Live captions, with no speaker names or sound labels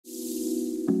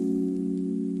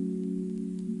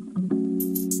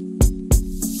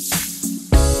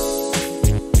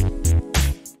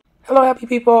Hello happy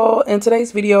people. In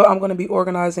today's video I'm going to be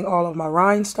organizing all of my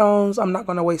rhinestones. I'm not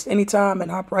going to waste any time and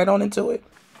hop right on into it.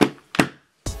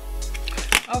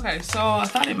 Okay, so I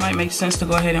thought it might make sense to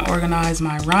go ahead and organize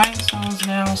my rhinestones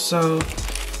now. So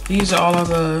these are all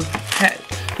the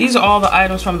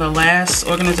items from the last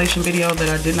organization video that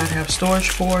I did not have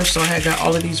storage for. So I had got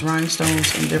all of these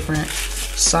rhinestones in different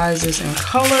sizes and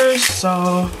colors. So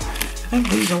I think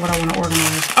these are what I want to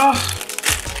organize. Oh,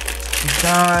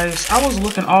 guys, I was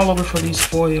looking all over for these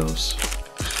foils.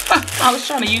 I was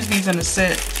trying to use these in the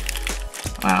set.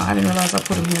 Wow, I didn't realize I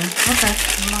put them here. Okay,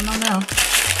 well, I know now.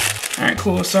 All right,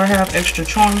 cool. So I have extra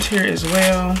charms here as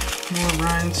well. More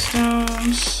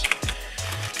rhinestones.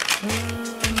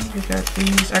 We got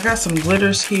these. I got some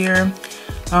glitters here.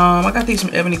 I got these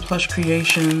from Ebony Plush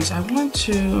Creations. I want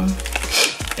to,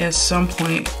 at some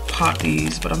point, pop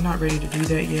these, but I'm not ready to do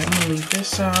that yet. I'm gonna leave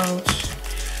this out.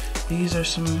 These are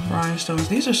some rhinestones.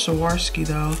 These are Swarovski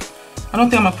though. I don't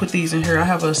think I'm gonna put these in here. I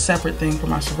have a separate thing for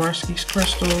my Swarovski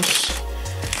crystals.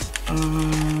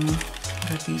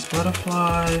 Got these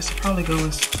butterflies. I'll probably go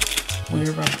with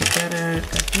wherever I put that at.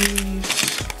 Got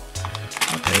these.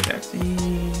 Okay, got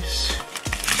these.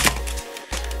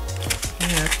 We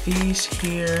got these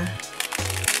here.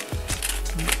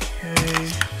 Okay.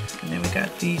 And then we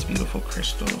got these beautiful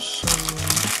crystals. So,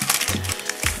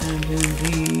 and then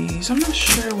these, I'm not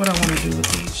sure what I want to do with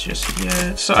these just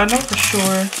yet. So I know for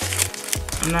sure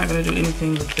I'm not going to do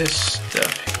anything with this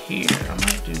stuff here. I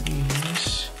might do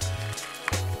these.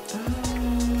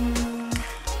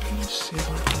 Let's see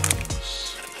about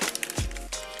those.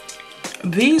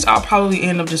 These I'll probably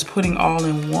end up just putting all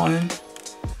in one.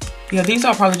 Yeah, these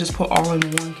I'll probably just put all in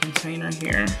one container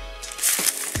here.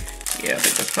 Yeah, I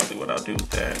think that's probably what I'll do with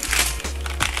that.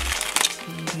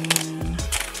 And then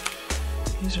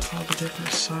these are all the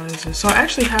different sizes. So I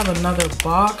actually have another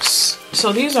box.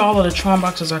 So these are all of the charm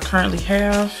boxes I currently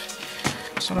have.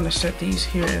 So I'm gonna set these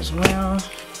here as well.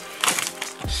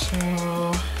 So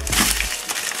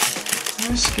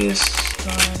let's get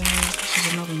started. This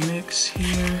is another mix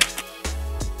here.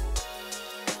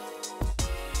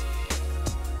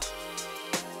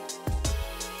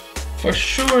 For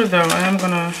sure though, I am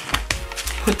gonna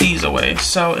put these away.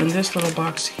 So in this little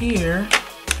box here,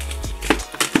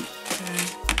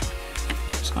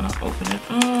 gonna open it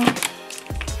up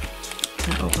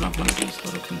and open up one of these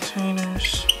little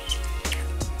containers.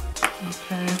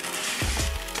 Okay,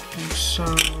 and so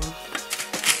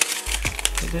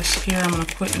this here I'm gonna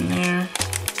put in there.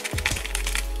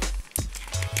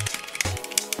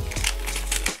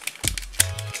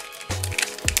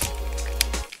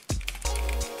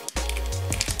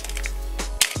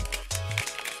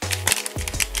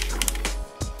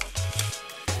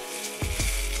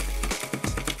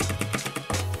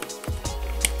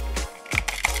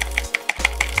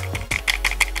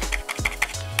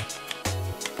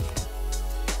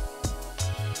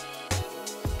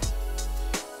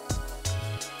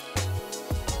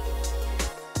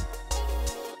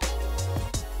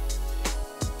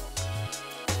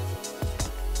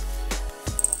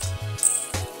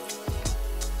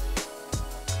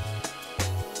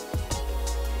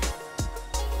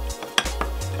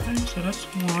 So that's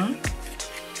one.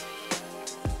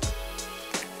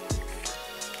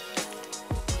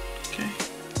 Okay.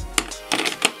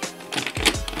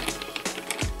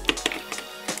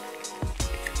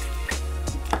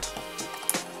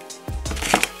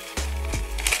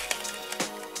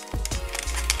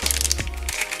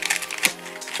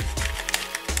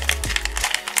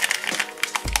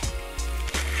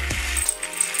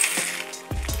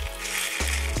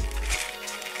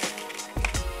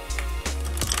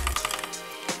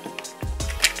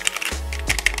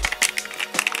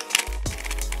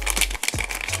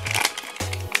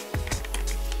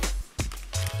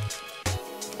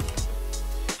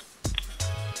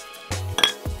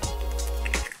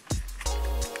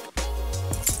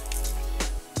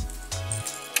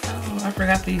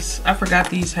 I forgot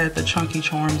these had the chunky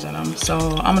charms in them. So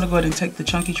I'm gonna go ahead and take the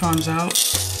chunky charms out.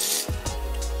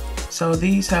 So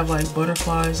these have like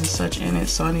butterflies and such in it.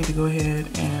 So I need to go ahead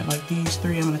and like these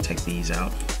three, I'm gonna take these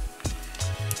out.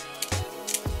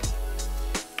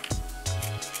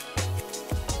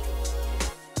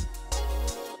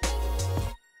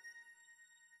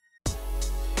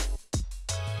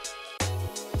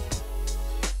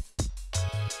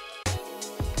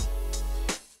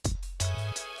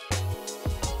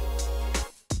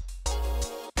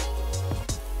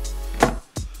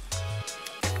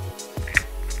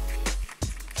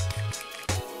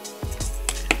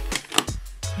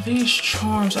 These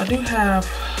charms, I do have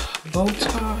bow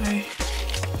tie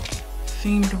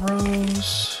themed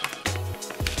rose.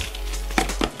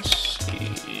 Let's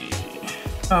see.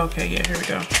 Okay, yeah, here we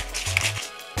go.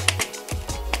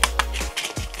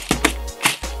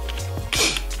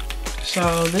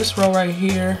 So this row right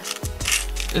here,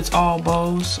 it's all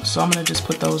bows. So I'm gonna just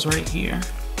put those right here.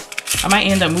 I might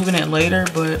end up moving it later,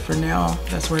 but for now,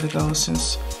 that's where to go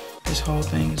since this whole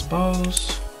thing is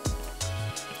bows.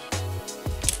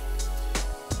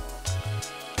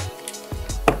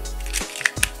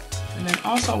 And then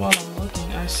also while I'm looking,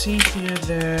 I see here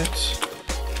that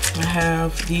I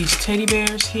have these teddy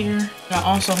bears here. I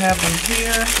also have them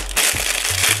here.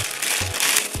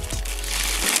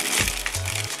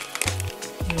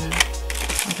 Yeah.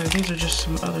 Okay, these are just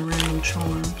some other random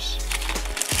charms.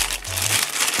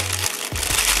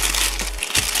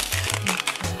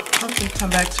 I'll probably come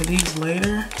back to these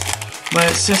later. But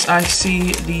since I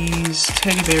see these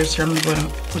teddy bears here, I'm gonna go ahead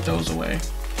and put those away.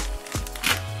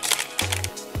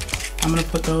 I'm gonna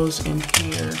put those in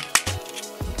here.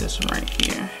 Put this one right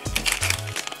here.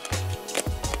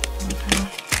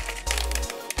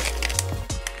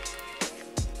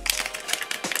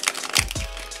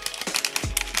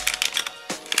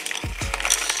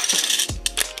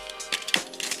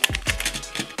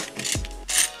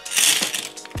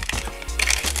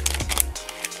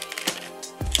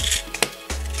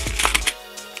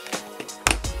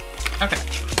 Okay,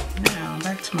 now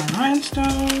back to my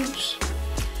rhinestones.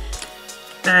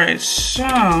 Alright,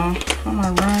 so for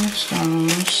my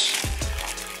rhinestones,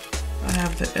 I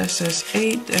have the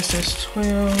SS8,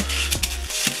 SS12,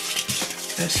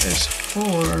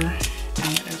 SS4,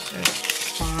 and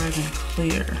SS5 in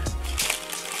clear.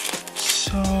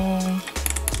 So,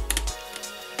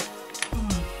 I'm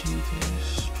gonna do this.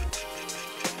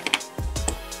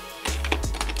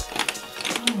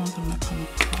 I don't want them to come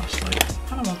across like,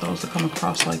 I don't want those to come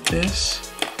across like this.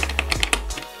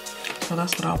 So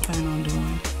that's what I'll plan on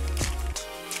doing.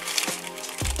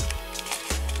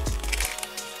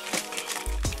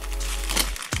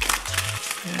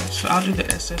 Yeah, so I'll do the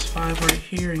SS5 right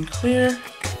here in clear.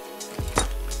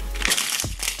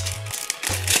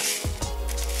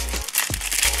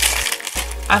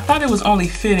 I thought it was only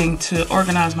fitting to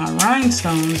organize my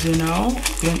rhinestones, you know,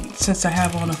 since I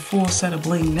have on a full set of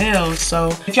bling nails. So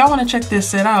if y'all want to check this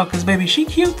set out, because baby, she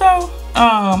cute though.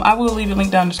 I will leave a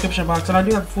link down in the description box, and I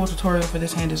do have a full tutorial for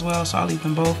this hand as well, so I'll leave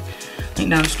them both link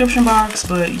down in the description box.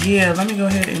 But yeah, let me go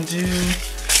ahead and do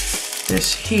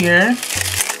this here.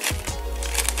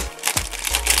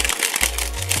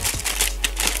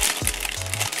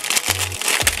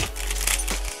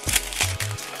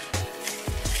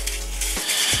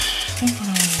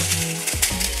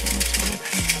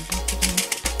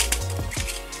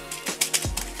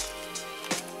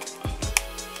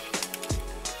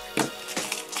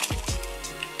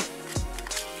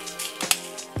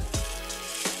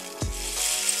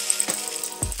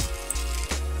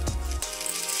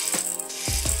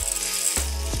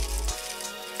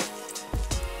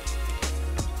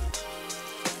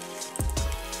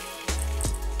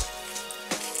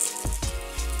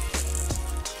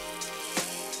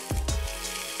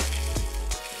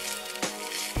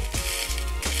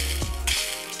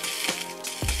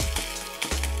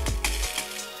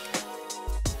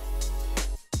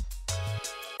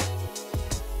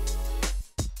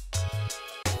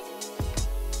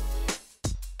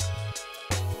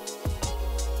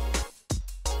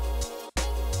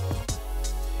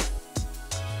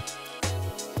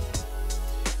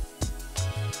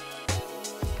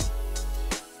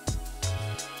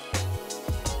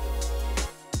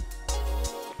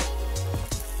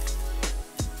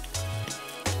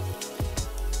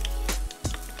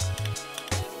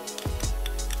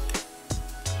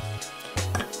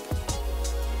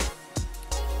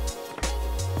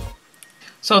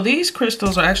 So these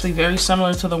crystals are actually very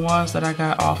similar to the ones that I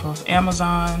got off of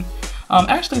Amazon.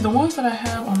 Actually, the ones that I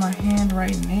have on my hand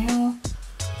right now,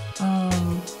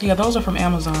 yeah, those are from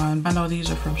Amazon. I know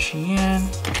these are from Shein.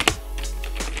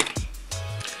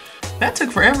 That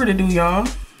took forever to do, y'all.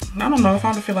 I don't know if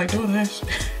I don't feel like doing this.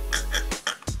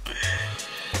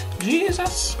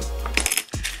 Jesus.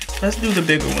 Let's do the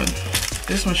bigger one.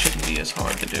 This one shouldn't be as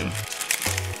hard to do.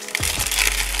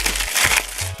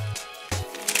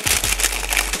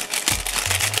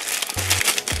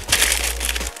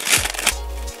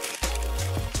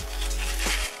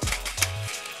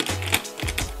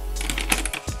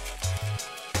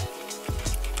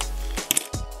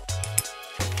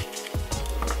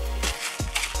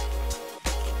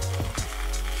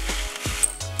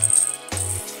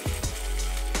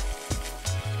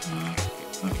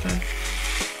 Okay,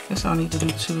 guess I'll need to do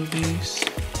 2 of these.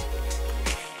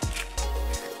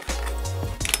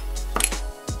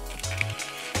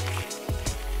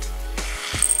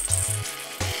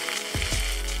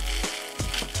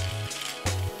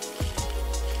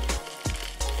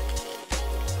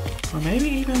 or maybe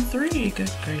even 3,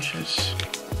 good gracious.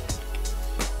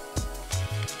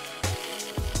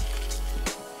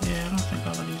 Yeah, I don't think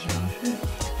all of these are gonna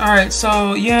fit. All right,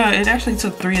 so yeah, it actually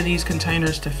took 3 of these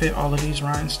containers to fit all of these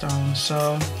rhinestones,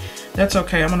 so that's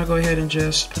okay. I'm gonna go ahead and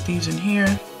just put these in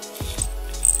here.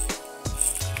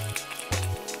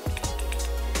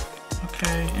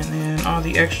 Okay, and then all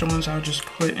the extra ones I'll just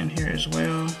put in here as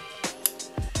well.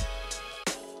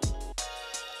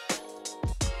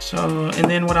 So, and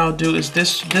then what I'll do is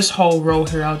this whole row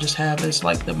here I'll just have is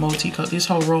like the this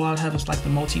whole row I'll have is like the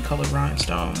multicolored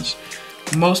rhinestones.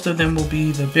 Most of them will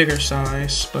be the bigger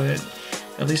size, but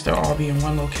at least they'll all be in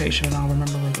one location and I'll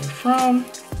remember where they're from.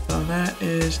 So that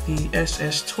is the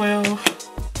SS12.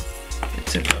 It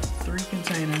took up 3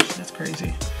 containers, that's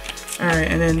crazy. All right,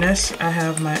 and then this, I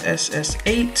have my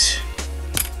SS8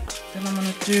 that I'm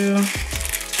gonna do.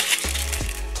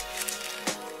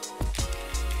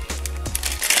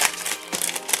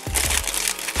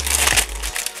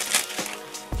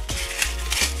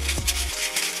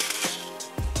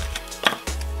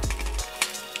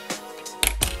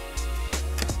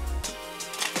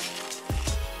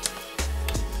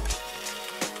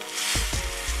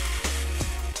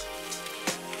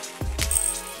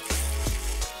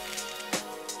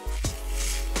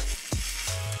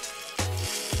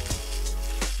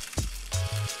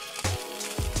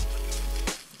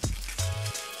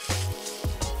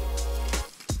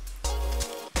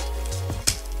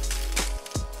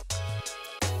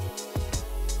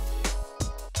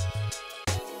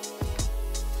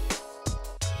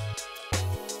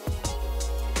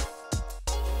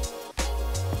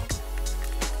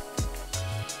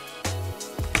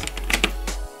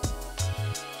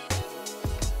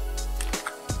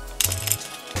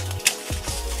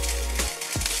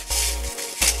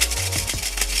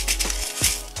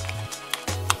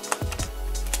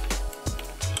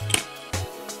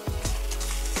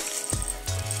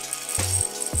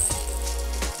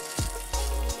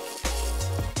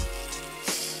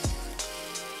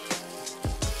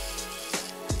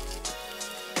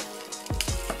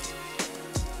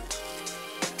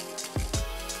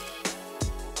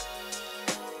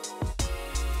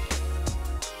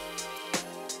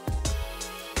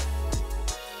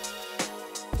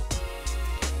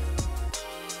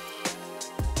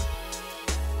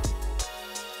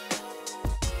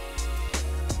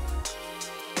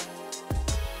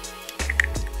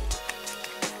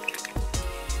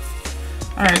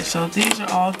 All right, so these are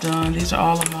all done. These are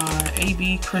all of my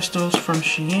AB crystals from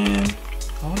Shein.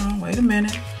 Hold on, wait a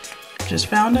minute. Just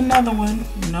found another one.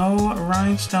 No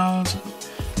rhinestones,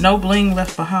 no bling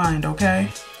left behind,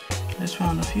 okay? Just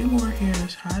found a few more here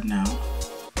that's hiding out. I'm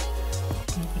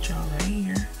gonna put y'all right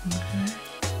here, okay?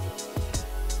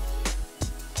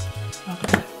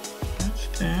 Okay, that's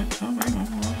that. All right, one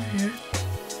more over here.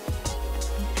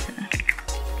 Okay.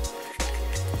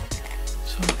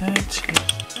 So that's it.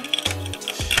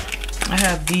 I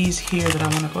have these here that I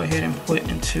want to go ahead and put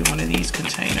into one of these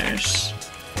containers.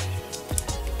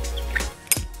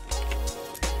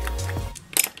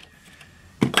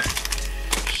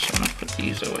 So I'm gonna put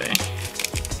these away.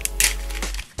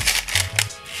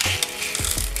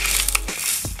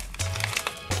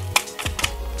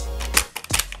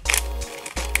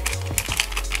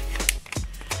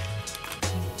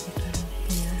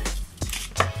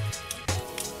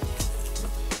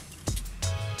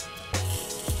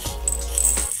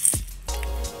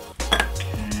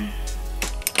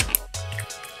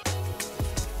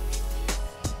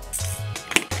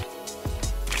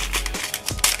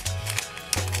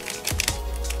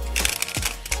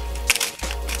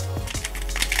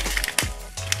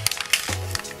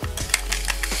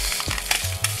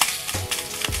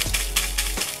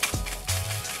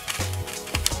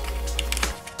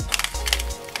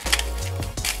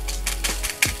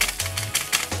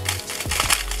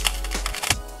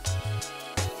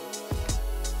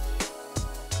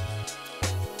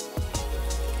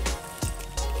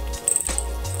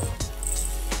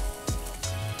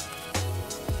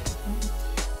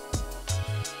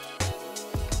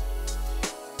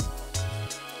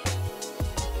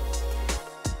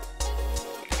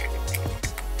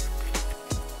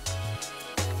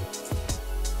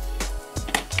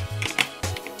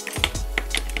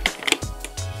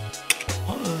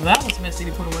 That was messy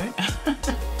to put away.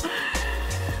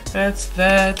 That's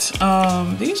that.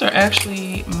 These are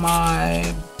actually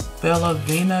my Bella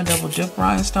Vena double dip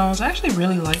rhinestones. I actually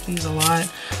really like these a lot. I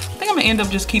think I'm gonna end up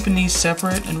just keeping these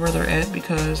separate and where they're at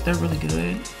because they're really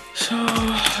good. So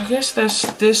I guess that's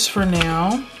this for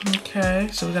now. Okay,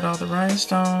 so we got all the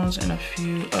rhinestones and a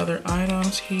few other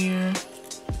items here.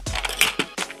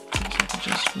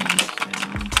 Just move this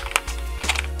down.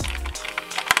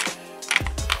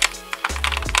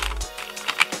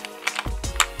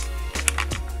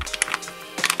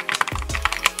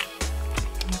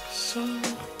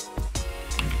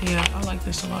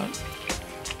 this a lot.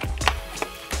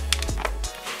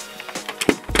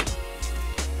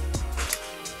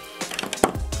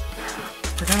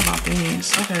 Forgot about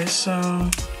these. Okay, so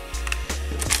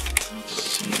let's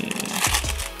see.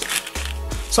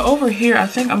 So over here, I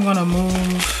think I'm gonna move.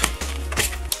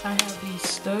 I have these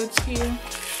studs here.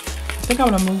 I think I'm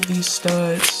gonna move these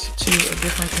studs to a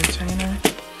different container.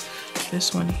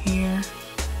 This one here.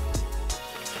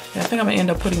 Yeah, I think I'm gonna end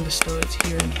up putting the studs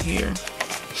here and here.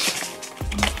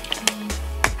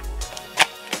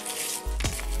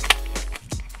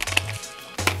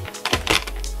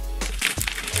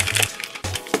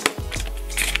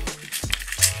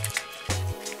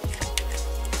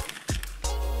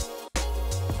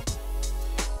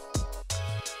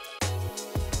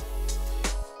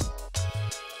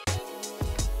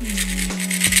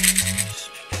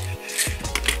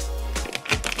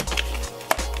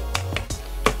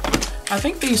 I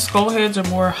think these skull heads are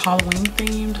more Halloween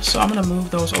themed, so I'm gonna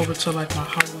move those over to like my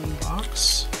Halloween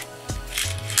box.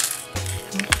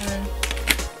 Okay.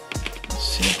 Let's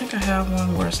see, I think I have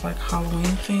one where it's like Halloween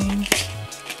themed.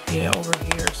 Yeah, over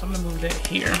here. So I'm gonna move that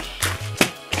here.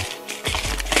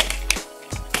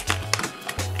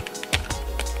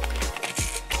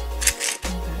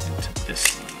 Move that into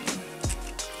this one.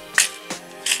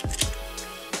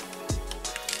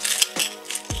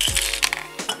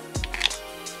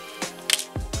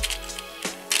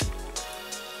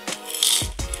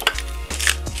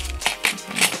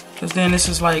 Because then this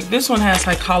is like, this one has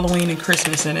like Halloween and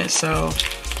Christmas in it. So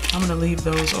I'm gonna leave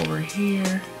those over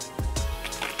here.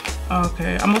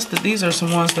 Okay, these are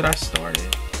some ones that I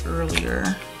started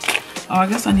earlier. Oh, I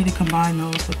guess I need to combine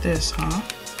those with this, huh?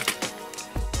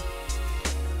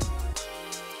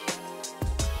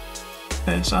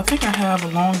 Okay, so I think I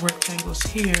have long rectangles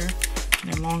here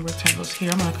and then long rectangles here.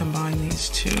 I'm gonna combine these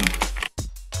two.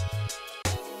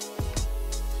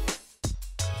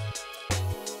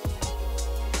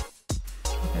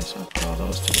 So I'll put all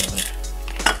those together.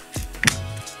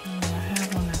 And I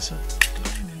have one that's a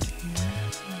diamond here,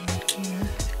 right here.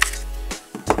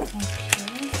 Okay.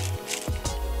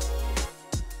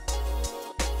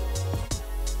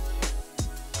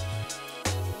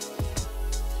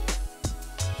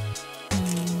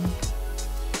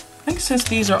 I think since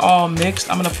these are all mixed,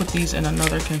 I'm gonna put these in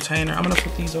another container. I'm gonna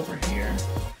put these over here.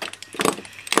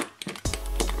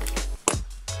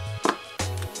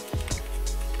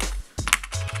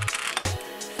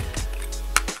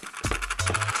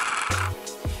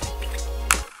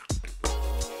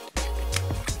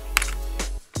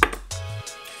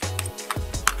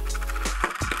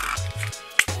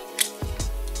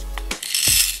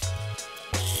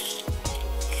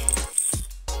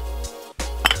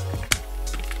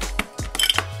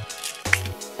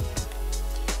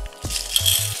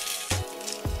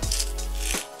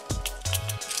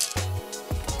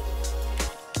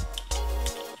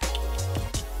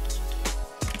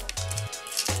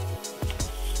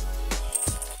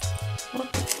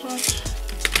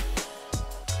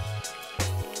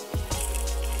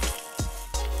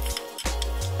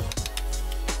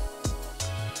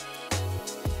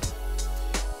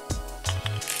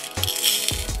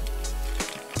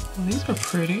 Well, these are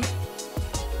pretty.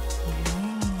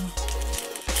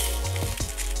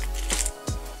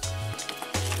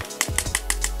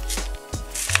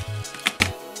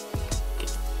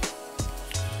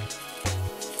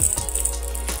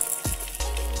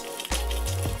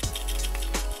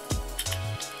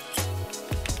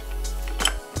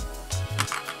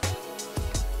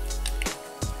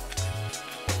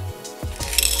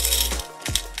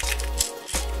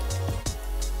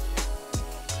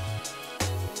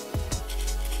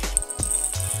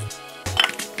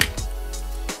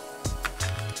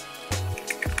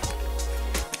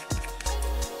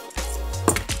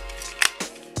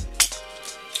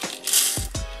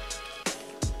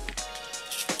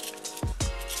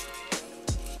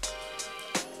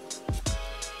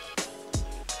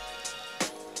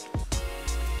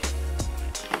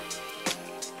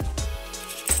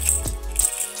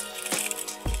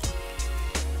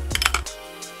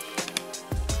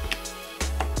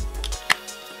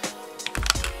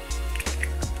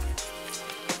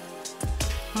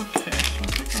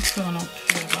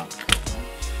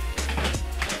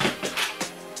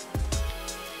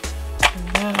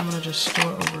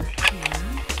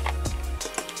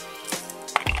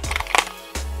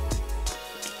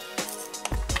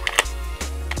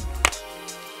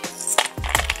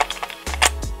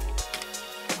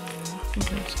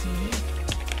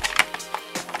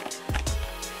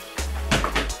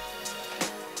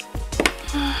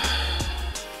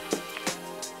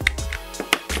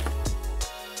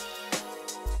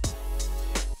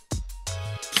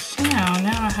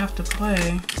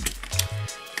 play.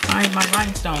 Find my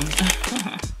rhinestone.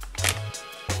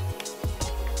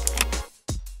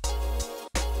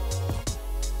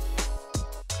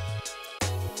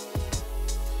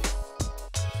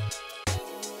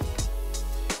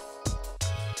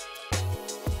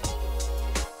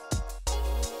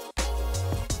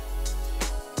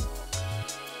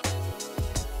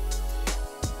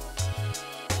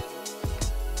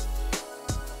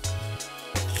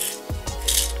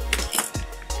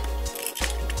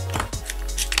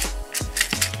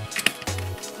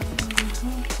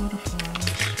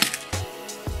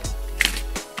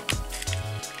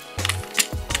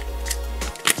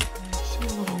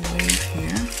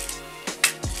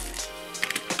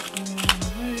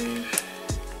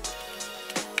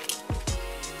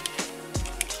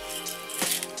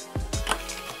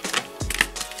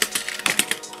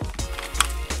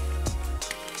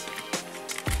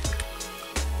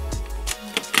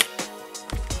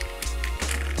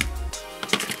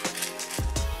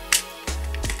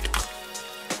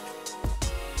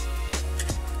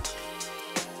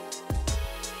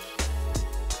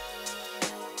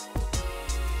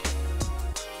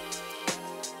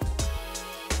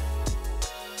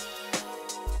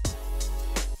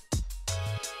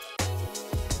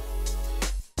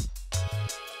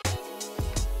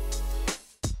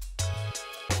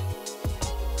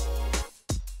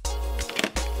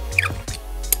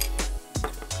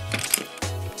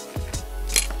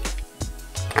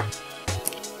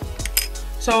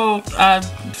 So I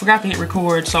forgot to hit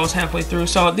record, so I was halfway through.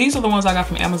 So these are the ones I got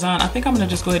from Amazon. I think I'm gonna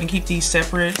just go ahead and keep these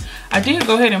separate. I did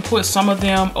go ahead and put some of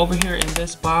them over here in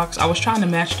this box. I was trying to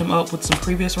match them up with some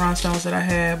previous rhinestones that I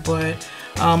had, but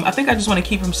I think I just want to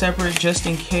keep them separate just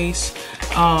in case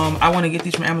I want to get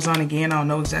these from Amazon again. I don't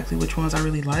know exactly which ones I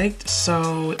really liked.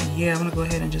 So yeah, I'm gonna go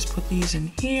ahead and just put these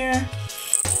in here.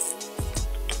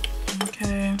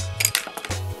 Okay.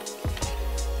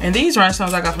 And these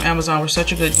rhinestones I got from Amazon were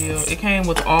such a good deal. It came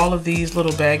with all of these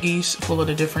little baggies full of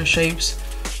the different shapes,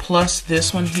 plus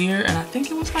this one here, and I think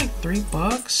it was like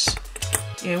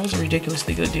 $3. Yeah, it was a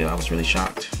ridiculously good deal. I was really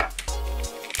shocked.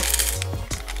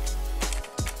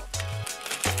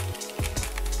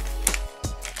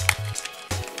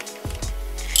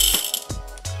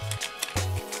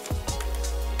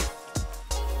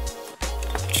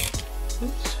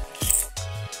 Oops.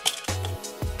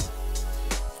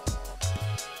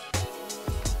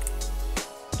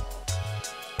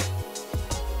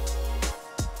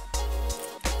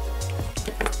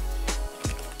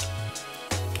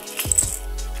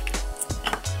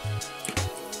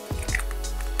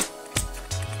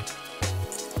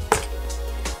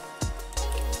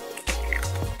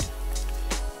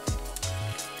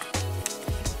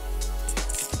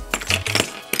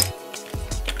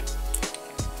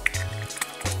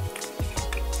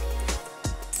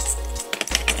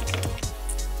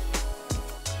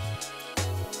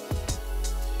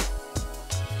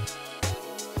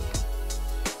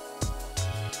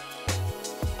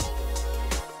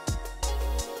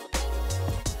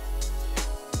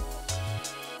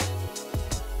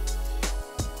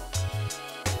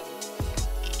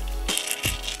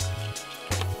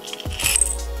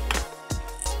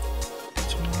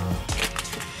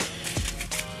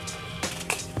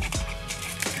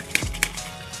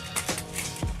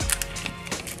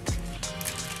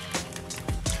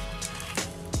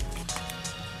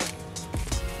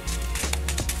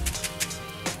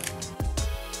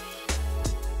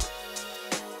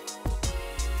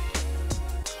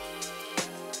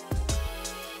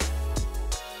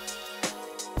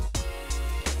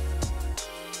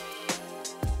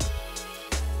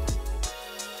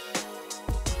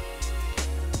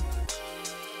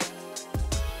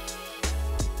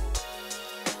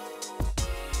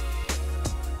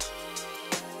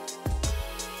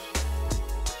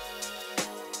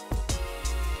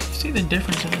 See the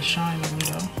difference in the shine of it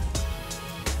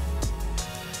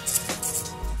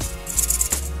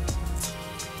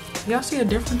though. Y'all see a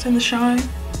difference in the shine?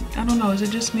 I don't know, is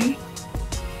it just me? I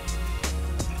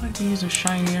feel like these are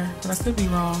shinier, but I could be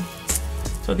wrong.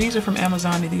 So these are from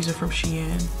Amazon and these are from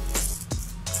Shein.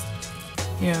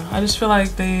 Yeah, I just feel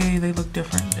like they look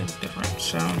different. They look different,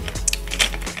 so.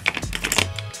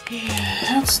 Yeah,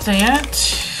 that's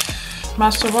that. My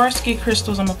Swarovski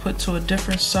crystals I'm gonna put to a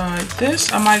different side.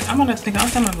 This I'm gonna go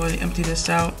ahead and empty this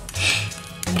out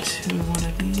into one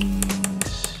of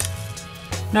these.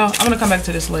 No, I'm gonna come back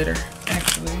to this later,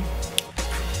 actually.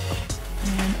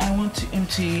 And I want to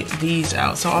empty these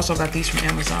out. So I also got these from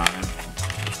Amazon.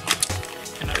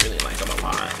 And I really like them a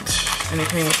lot. And they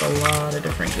came with a lot of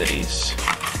different goodies.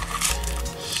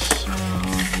 So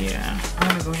yeah, I'm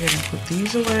gonna go ahead and put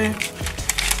these away.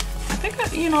 I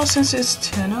think, you know, since it's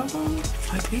 10 of them,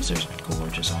 like these are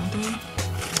gorgeous, aren't they? 1,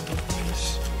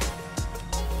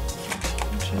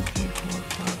 2, 3, 4,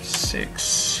 5,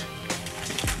 6.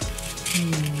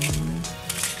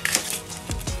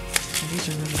 These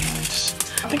are really nice.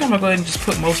 I think I'm gonna go ahead and just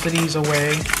put most of these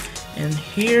away in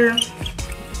here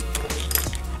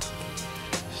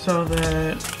so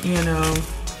that, you know,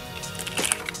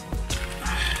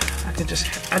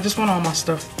 I just want all my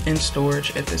stuff in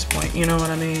storage at this point, you know what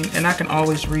I mean? And I can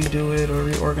always redo it or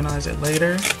reorganize it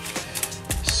later.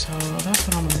 So that's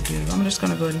what I'm gonna do. I'm just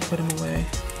gonna go ahead and put them away.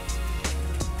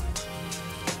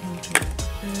 I'll do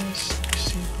this. Let's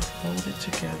see if I fold it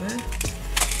together.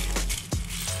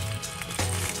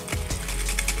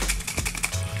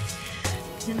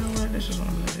 You know what? This is what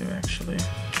I'm gonna do actually.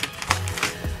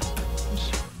 Let's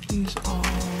put these all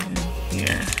in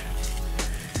here.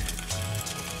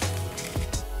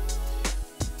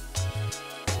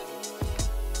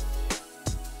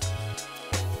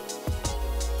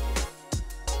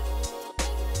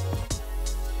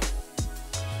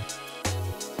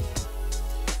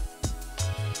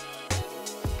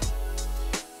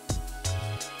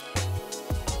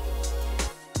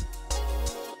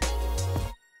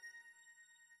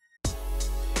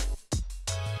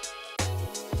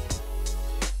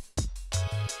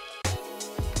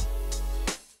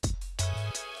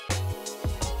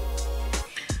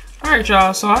 Alright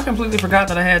y'all, so I completely forgot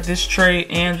that I had this tray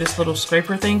and this little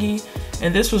scraper thingy,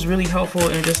 and this was really helpful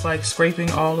in just like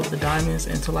scraping all of the diamonds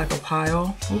into like a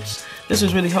pile. Oops. This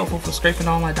was really helpful for scraping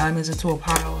all my diamonds into a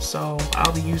pile, so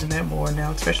I'll be using that more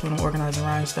now, especially when I'm organizing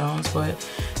rhinestones. But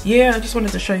yeah, I just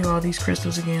wanted to show you all these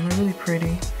crystals again. They're really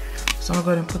pretty. So I'll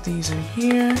go ahead and put these in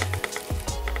here.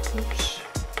 Oops.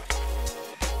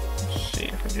 Let's see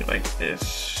if I do like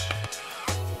this.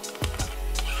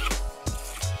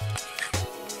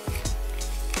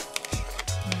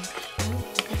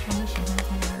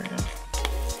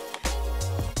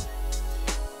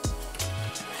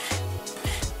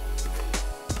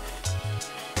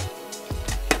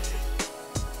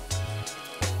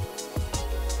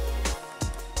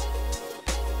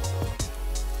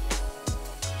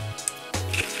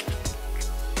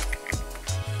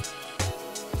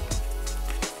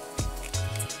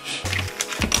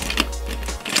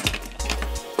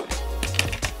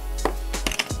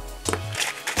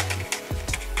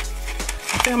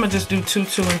 I'm gonna just do 2,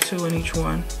 2, and 2 in each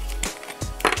one.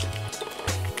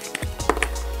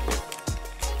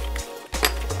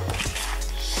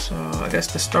 So I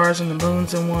guess the stars and the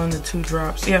moons in one, the 2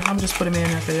 drops. Yeah, I'm just putting them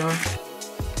in as they are.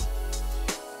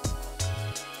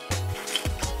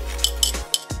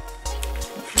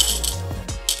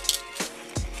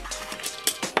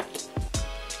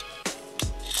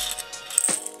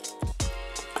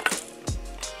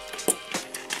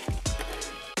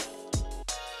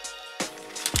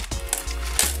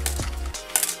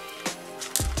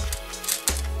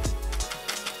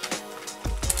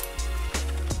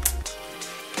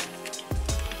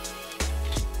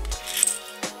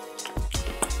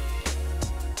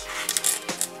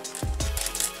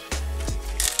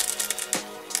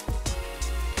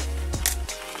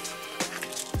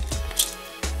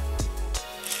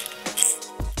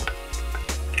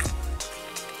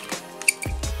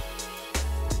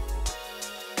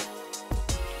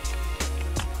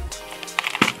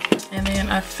 And then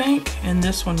I think in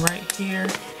this one right here,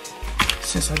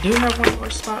 since I do have one more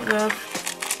spot left,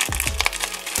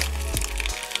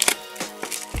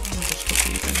 I'll just put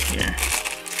these in here.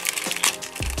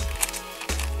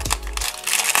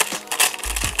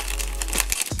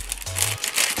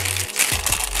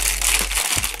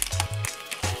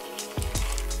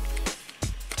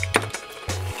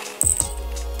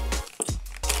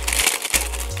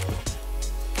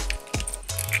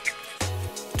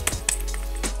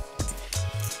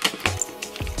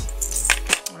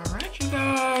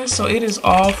 So it is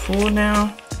all full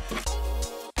now.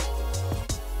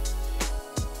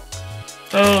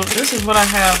 So this is what I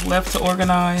have left to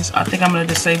organize. I think I'm gonna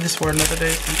just save this for another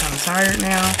day. I'm kind of tired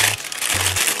now.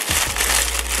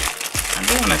 I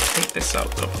do want to take this out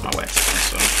though for my wax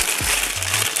pencil.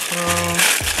 So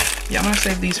yeah, I'm gonna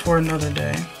save these for another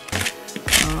day.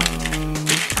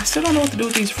 I still don't know what to do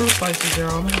with these fruit slices,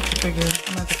 y'all. I'm gonna have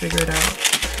to figure it out.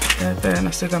 Then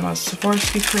I still got my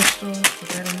Swarovski crystal. Put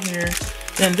that in here.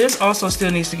 Then this also still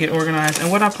needs to get organized.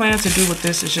 And what I plan to do with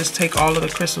this is just take all of the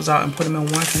crystals out and put them in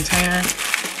one container.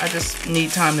 I just need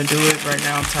time to do it. Right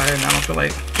now I'm tired and I don't feel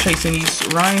like chasing these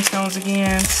rhinestones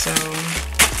again. So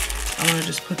I'm gonna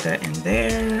just put that in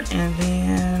there. And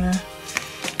then,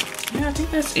 yeah, I think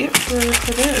that's it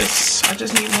for this. I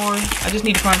just need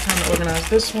to find time to organize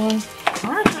this one.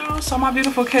 All right, y'all. so my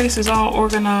beautiful case is all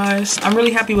organized. I'm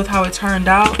really happy with how it turned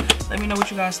out. Let me know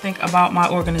what you guys think about my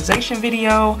organization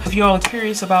video. If you all are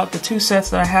curious about the 2 sets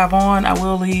that I have on, I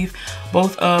will leave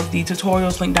both of the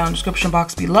tutorials linked down in the description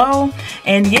box below.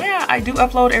 And yeah, I do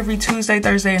upload every Tuesday,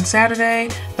 Thursday, and Saturday.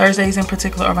 Thursdays in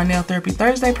particular are my Nail Therapy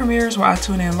Thursday premieres, where I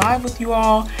tune in live with you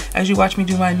all as you watch me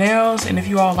do my nails. And if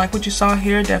you all like what you saw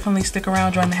here, definitely stick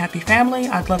around, join the happy family.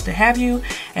 I'd love to have you.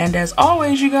 And as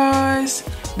always, you guys,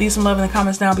 leave some love in the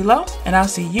comments down below, and I'll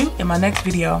see you in my next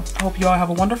video. I hope you all have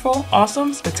a wonderful,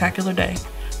 awesome, spectacular day.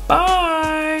 Bye.